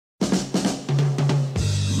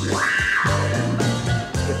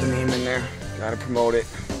Gotta promote it.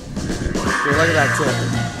 Here, look at that tip.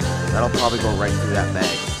 That'll probably go right through that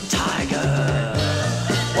bag. Tiger.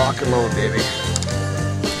 Lock and load, baby.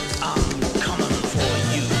 I'm coming for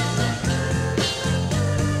you.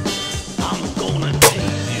 I'm gonna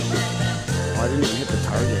take you. Oh, I didn't even hit the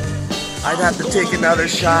target. I'd have to take another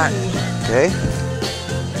shot. Okay.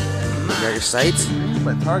 You got your sights?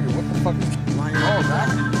 My target, what the fuck is Line all that.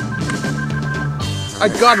 I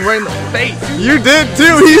got him right in the face. You did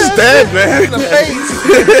too. He's dead, man. In the face.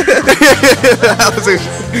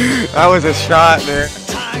 that was a shot, man.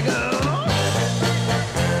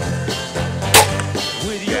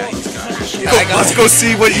 Let's go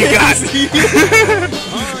see what you got.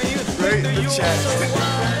 Right in the chest.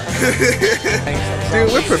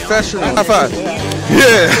 Dude, we're professional. High five.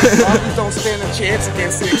 Yeah. Zombies don't stand a chance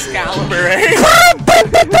against the Excalibur, eh?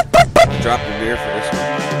 Drop the beer first.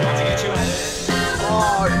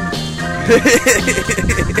 Oh,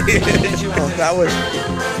 that was...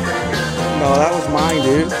 No, that was mine,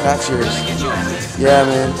 dude. That's yours. Yeah,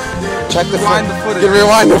 man. Check the footage.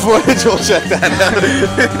 Rewind the footage. We'll check that out.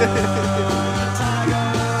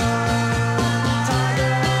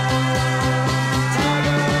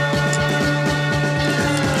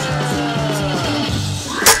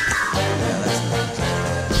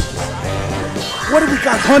 What have we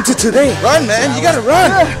got hunted today? Run, man. You gotta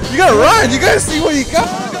run. You gotta run. You gotta see what you got.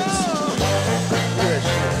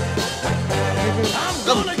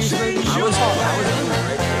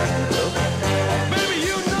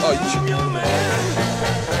 Oh, you should.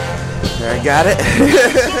 There, I got it.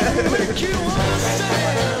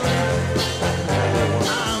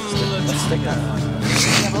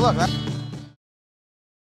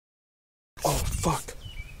 Oh, fuck.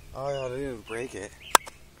 Oh, yeah, they didn't break it.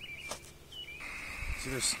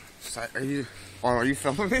 Are you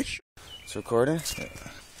filming me? It's recording? Yeah.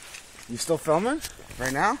 You still filming?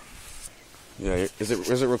 Right now? Yeah, is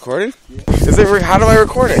it recording? Yeah. How do I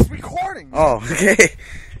record it? It's recording. Oh, okay.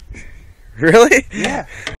 Really? Yeah.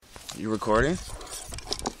 You recording?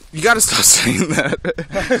 You gotta stop saying that.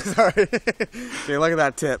 Sorry. Okay, look at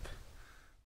that tip.